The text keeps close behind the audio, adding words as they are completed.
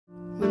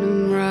when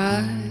I'm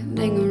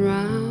riding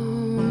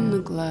around the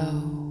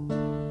globe,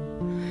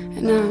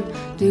 and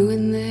I'm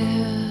doing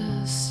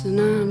this, and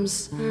I'm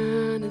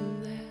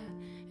signing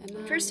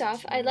that. First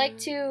off, I'd like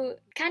to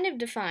kind of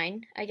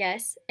define, I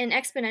guess, an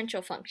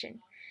exponential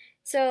function.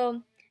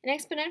 So an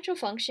exponential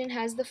function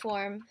has the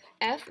form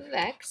f of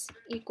x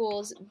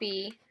equals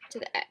b to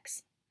the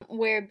x,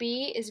 where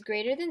b is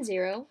greater than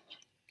 0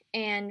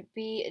 and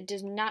b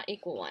does not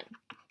equal 1.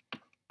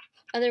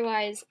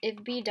 Otherwise,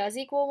 if b does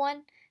equal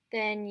 1,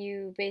 then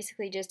you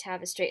basically just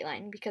have a straight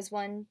line, because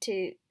 1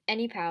 to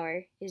any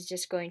power is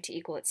just going to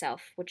equal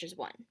itself, which is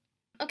 1.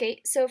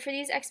 Okay, so for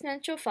these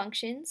exponential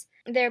functions,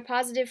 they're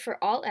positive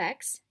for all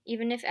x,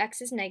 even if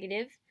x is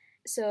negative.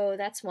 So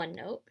that's one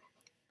note.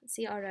 Let's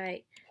see, I'll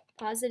write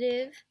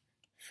positive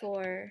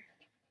for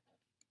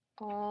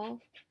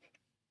all,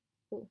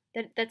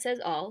 that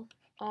says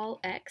all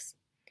x.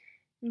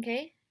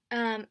 Okay,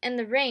 and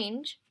the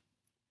range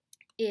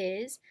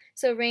is,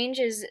 so range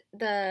is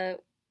the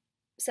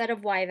set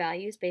of y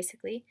values,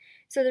 basically.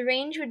 So the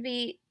range would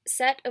be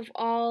set of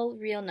all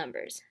real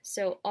numbers.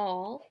 So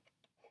all,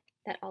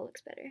 that all looks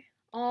better,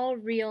 all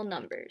real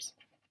numbers.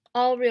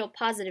 All real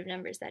positive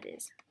numbers, that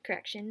is.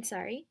 Correction,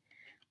 sorry.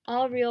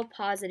 All real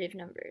positive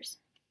numbers.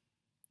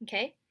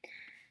 Okay?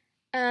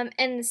 And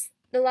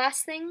the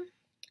last thing,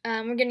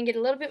 we're going to get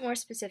a little bit more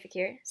specific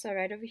here. So I'll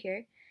write over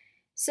here.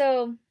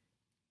 So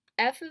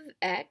f of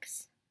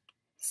x,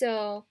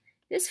 so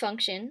this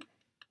function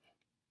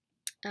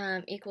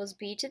equals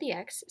b to the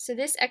x. So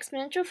this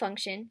exponential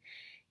function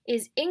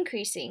is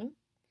increasing.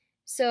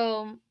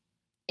 So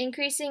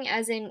increasing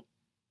as in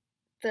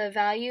the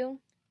value,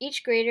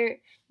 each greater,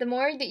 the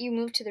more that you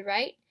move to the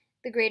right,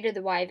 the greater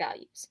the y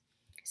values.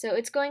 So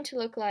it's going to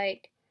look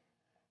like,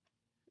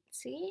 let's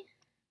see,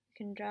 I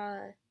can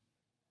draw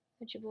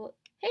a bullet.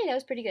 Hey, that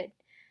was pretty good.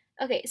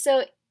 Okay,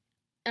 so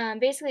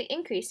basically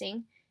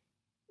increasing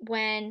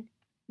when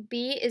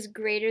b is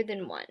greater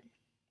than 1.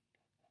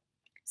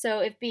 So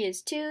if b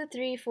is 2,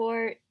 3,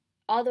 4,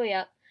 all the way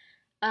up,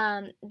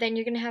 then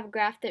you're going to have a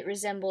graph that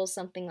resembles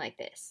something like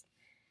this.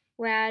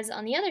 Whereas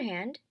on the other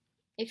hand,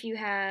 if you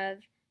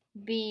have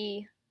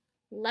b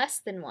less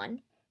than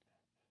 1,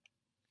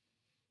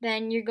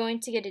 then you're going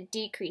to get a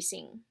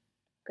decreasing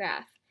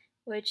graph,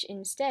 which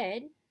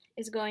instead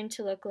is going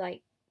to look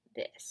like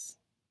this.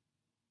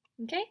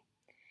 Okay?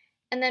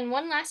 And then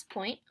one last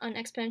point on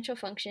exponential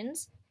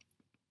functions.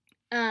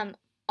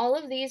 All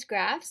of these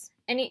graphs,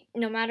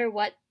 no matter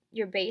what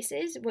your base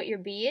is, what your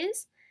b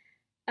is,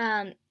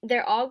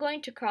 they're all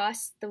going to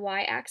cross the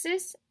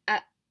y-axis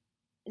at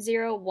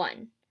 0,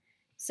 1.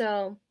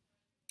 So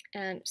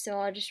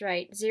I'll just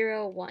write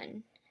 0,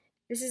 1.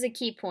 This is a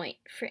key point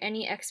for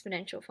any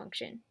exponential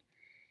function,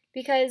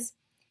 because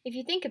if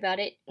you think about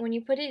it, when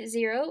you put it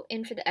 0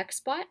 in for the x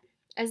spot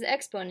as the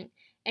exponent,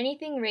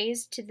 anything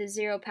raised to the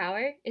 0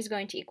 power is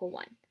going to equal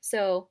 1.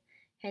 So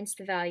hence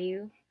the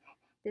value.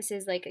 This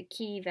is like a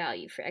key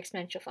value for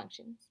exponential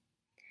functions.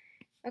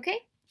 Okay,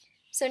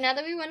 so now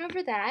that we went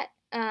over that,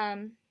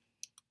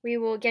 we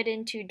will get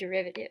into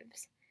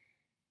derivatives.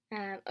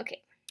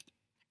 Okay,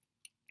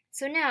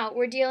 so now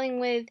we're dealing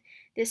with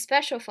this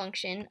special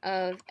function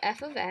of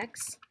f of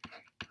x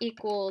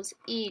equals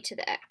e to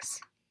the x.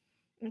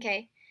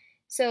 Okay,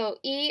 so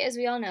e, as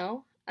we all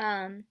know,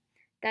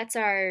 that's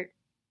our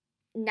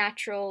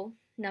natural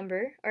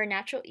number, or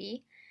natural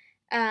e.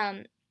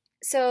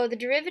 So the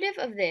derivative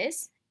of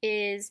this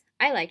is,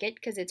 I like it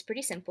because it's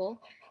pretty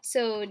simple,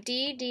 so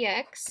d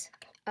dx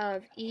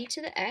of e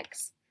to the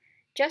x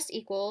just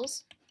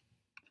equals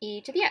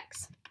e to the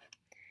x.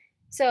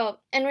 So,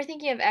 and we're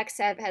thinking of x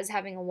as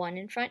having a 1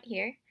 in front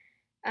here.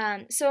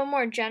 So a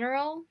more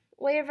general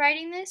way of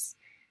writing this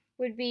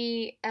would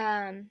be,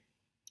 let's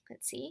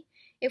see,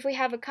 if we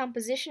have a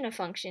composition of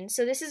functions.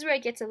 So this is where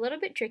it gets a little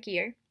bit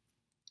trickier,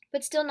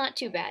 but still not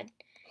too bad.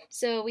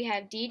 So we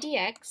have d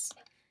dx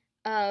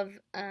of,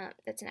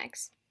 that's an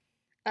x,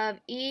 of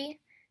e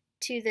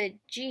to the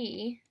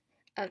g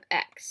of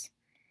x.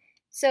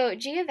 So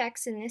g of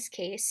x in this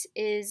case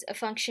is a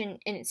function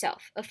in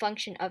itself, a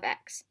function of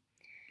x.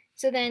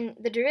 So then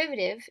the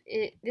derivative,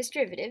 this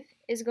derivative,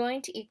 is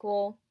going to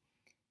equal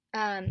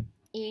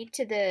e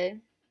to the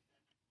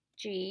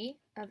g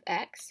of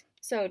x.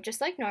 So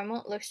just like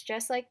normal, it looks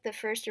just like the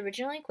first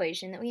original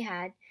equation that we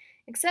had,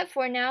 except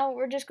for now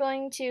we're just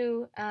going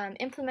to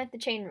implement the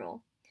chain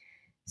rule.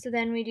 So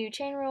then we do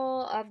chain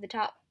rule of the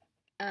top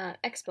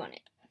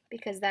exponent,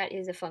 because that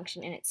is a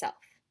function in itself.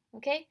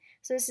 Okay,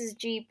 so this is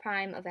g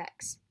prime of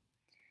x.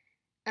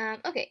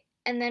 Okay,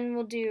 and then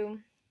we'll do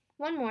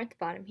one more at the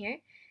bottom here.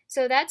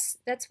 So that's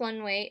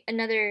one way.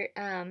 Another,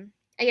 I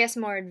guess,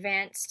 more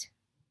advanced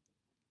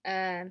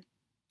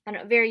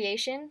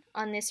variation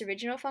on this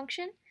original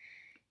function,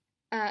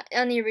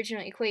 on the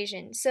original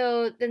equation.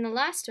 So then the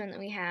last one that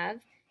we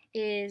have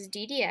is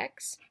d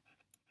dx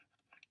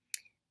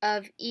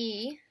of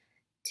e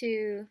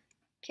to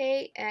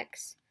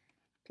kx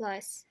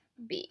plus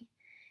b.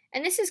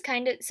 And this is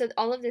kind of, so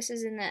all of this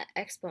is in the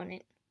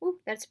exponent. Ooh,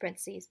 that's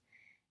parentheses.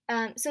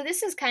 So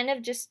this is kind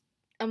of just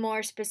a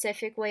more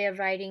specific way of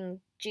writing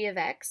g of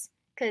x,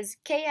 because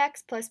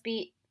kx plus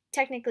b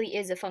technically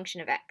is a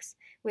function of x,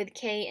 with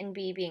k and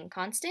b being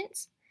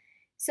constants.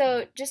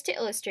 So just to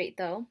illustrate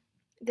though,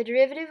 the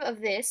derivative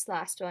of this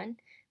last one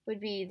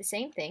would be the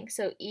same thing,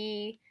 so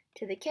e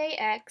to the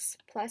kx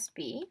plus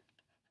b,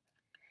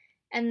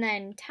 and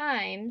then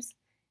times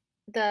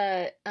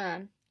the,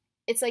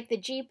 it's like the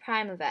g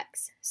prime of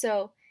x.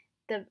 So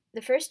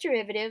the first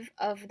derivative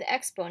of the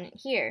exponent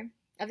here,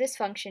 of this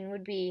function,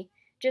 would be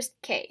just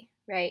k,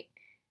 right?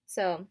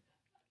 So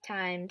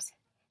times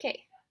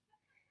k.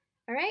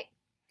 Alright,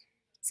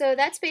 so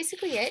that's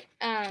basically it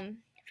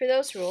for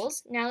those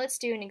rules. Now let's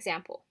do an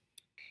example.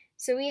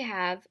 So we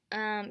have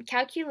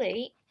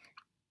calculate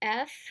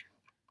f,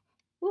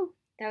 woo,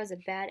 that was a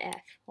bad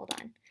f, hold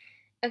on.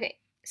 Okay,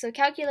 so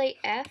calculate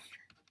f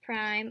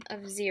prime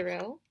of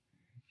 0,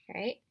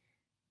 right,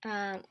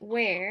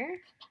 where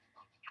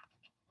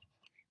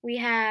we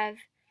have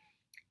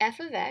f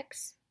of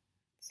x,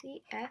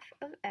 see, f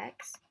of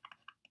x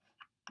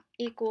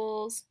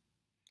equals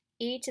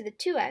e to the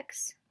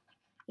 2x,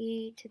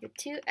 e to the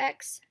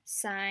 2x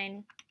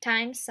sine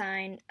times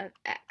sine of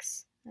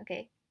x,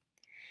 okay?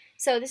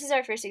 So this is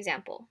our first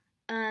example.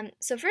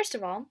 So first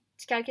of all,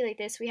 to calculate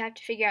this, we have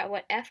to figure out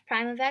what f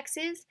prime of x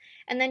is,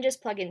 and then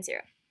just plug in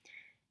 0.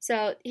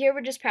 So here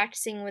we're just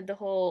practicing with the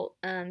whole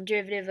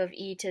derivative of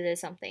e to the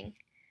something,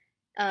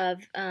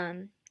 of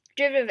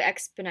derivative of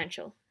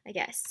exponential, I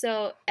guess.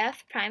 So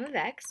f prime of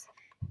x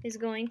is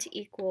going to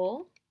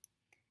equal,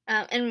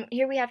 and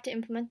here we have to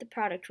implement the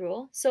product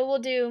rule. So we'll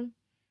do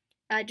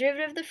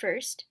derivative of the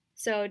first.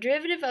 So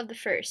derivative of the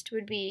first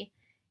would be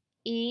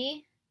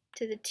e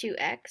to the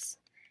 2x,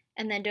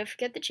 and then don't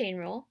forget the chain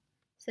rule.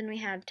 So then we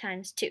have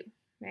times 2,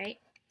 right?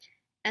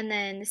 And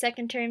then the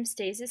second term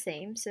stays the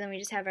same, so then we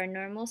just have our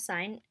normal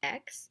sine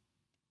x,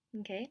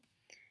 okay,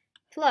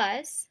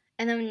 plus,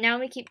 and then now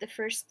we keep the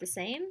first the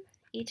same,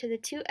 e to the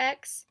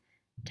 2x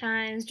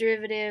times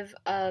derivative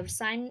of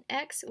sine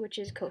x, which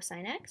is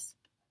cosine x.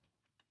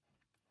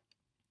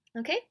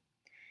 Okay,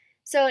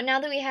 so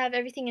now that we have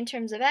everything in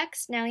terms of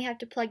x, now we have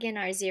to plug in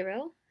our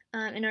 0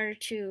 in order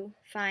to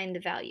find the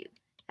value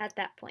at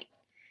that point.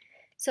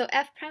 So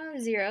f prime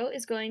of 0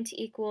 is going to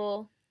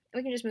equal,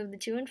 we can just move the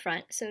 2 in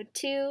front, so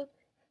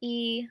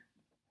 2e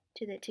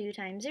to the 2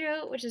 times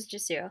 0, which is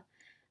just 0,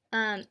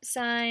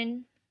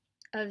 sine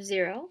of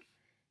 0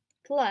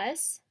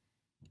 plus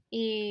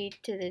e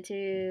to the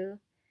 2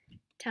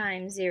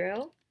 times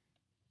 0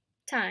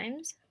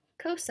 times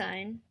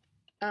cosine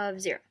of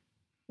 0,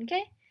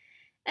 okay?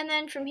 And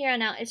then from here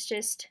on out, it's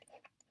just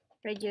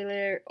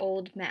regular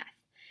old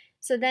math.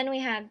 So then we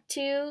have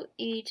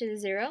 2e to the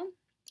 0,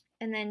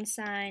 and then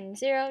sine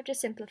 0,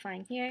 just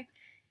simplifying here,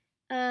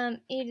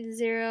 e to the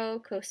 0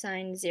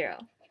 cosine 0.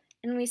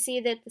 And we see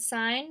that the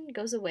sine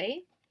goes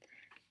away,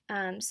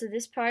 so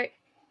this part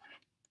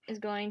is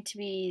going to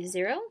be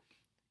 0,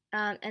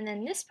 and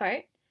then this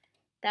part,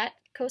 that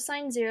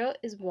cosine 0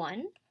 is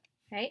 1,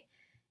 right?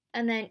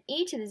 And then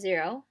e to the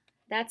 0,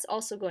 that's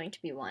also going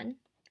to be 1.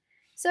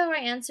 So our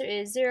answer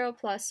is 0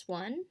 plus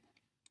 1,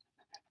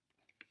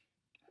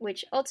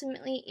 which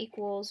ultimately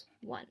equals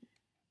 1.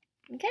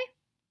 Okay?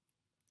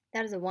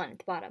 That is a 1 at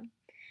the bottom.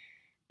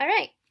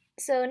 Alright,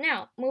 so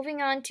now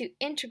moving on to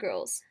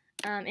integrals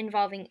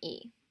involving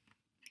e.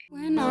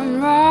 When I'm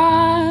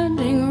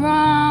riding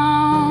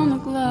around the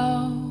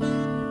globe,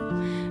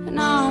 and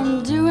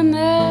I'm doing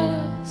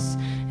this,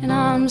 and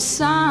I'm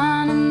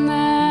signing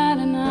that.